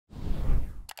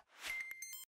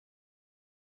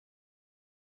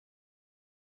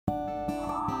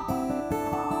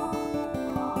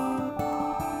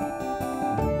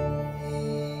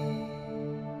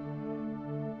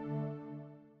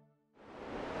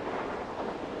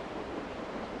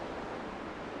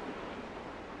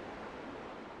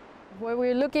What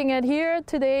we're looking at here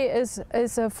today is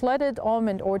a flooded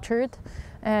almond orchard,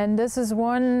 and this is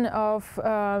one of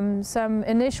some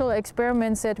initial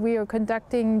experiments that we are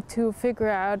conducting to figure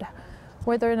out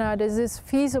whether or not it is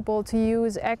feasible to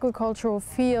use agricultural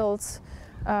fields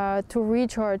to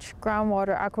recharge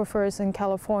groundwater aquifers in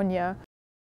California.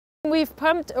 We've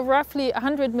pumped roughly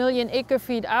 100 million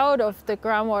acre-feet out of the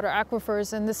groundwater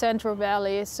aquifers in the Central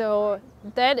Valley, so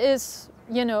that is,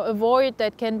 a void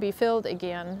that can be filled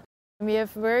again. We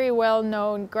have very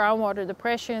well-known groundwater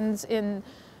depressions in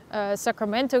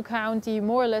Sacramento County,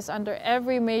 more or less under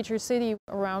every major city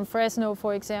around Fresno,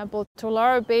 for example.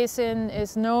 Tulare Basin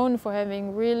is known for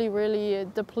having really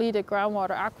depleted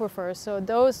groundwater aquifers, so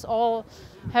those all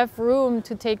have room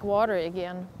to take water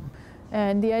again.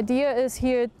 And the idea is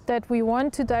here that we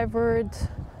want to divert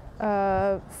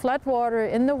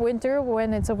floodwater in the winter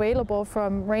when it's available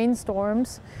from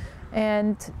rainstorms,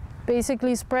 and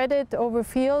basically spread it over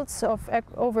fields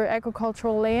over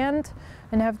agricultural land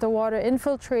and have the water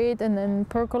infiltrate and then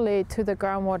percolate to the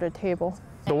groundwater table.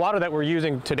 The water that we're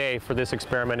using today for this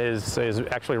experiment is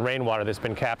actually rainwater that's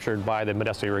been captured by the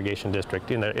Modesto Irrigation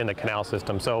District in the canal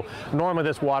system. So normally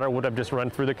this water would have just run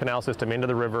through the canal system into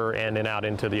the river and then out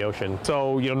into the ocean.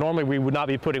 So normally we would not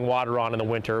be putting water on in the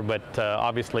winter, but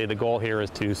obviously the goal here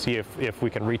is to see if we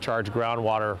can recharge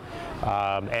groundwater.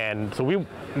 And so we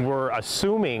were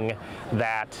assuming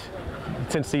that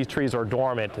since these trees are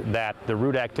dormant, that the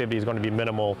root activity is going to be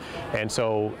minimal, and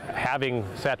so having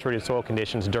saturated soil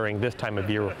conditions during this time of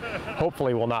year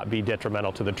hopefully will not be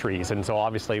detrimental to the trees. And so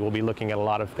obviously we'll be looking at a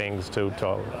lot of things to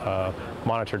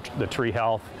monitor the tree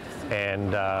health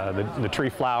and the tree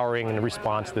flowering and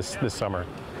response this summer.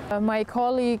 My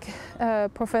colleague,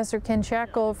 Professor Ken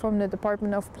Shackle from the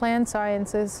Department of Plant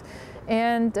Sciences,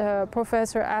 and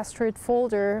Professor Astrid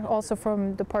Folder, also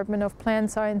from Department of Plant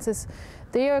Sciences,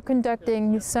 they are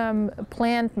conducting some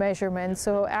plant measurements.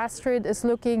 So Astrid is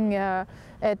looking at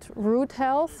root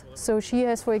health. So she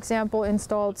has, for example,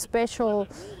 installed special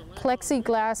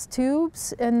plexiglass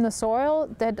tubes in the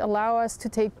soil that allow us to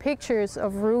take pictures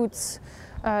of roots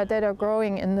that are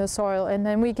growing in the soil, and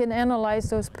then we can analyze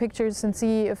those pictures and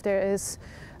see if there is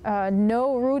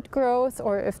no root growth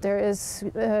or if there is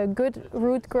good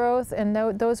root growth, and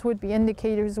those would be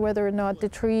indicators whether or not the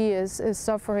tree is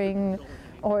suffering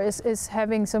or is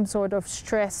having some sort of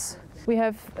stress. We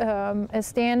have a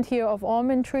stand here of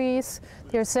almond trees.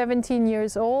 They're 17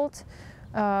 years old.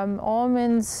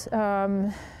 Almonds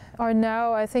are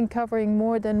now, I think, covering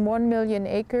more than 1 million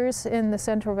acres in the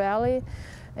Central Valley.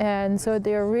 And so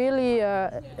they're really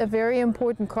a very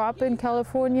important crop in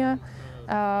California.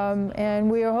 And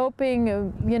we are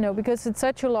hoping, because it's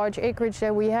such a large acreage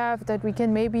that we have, that we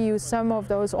can maybe use some of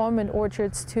those almond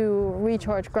orchards to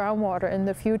recharge groundwater in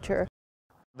the future.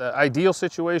 The ideal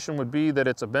situation would be that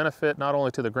it's a benefit not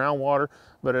only to the groundwater,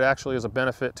 but it actually is a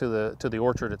benefit to the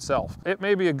orchard itself. It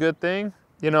may be a good thing.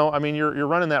 You're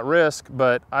running that risk,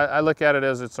 but I look at it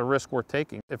as it's a risk worth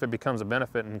taking if it becomes a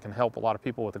benefit and can help a lot of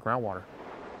people with the groundwater.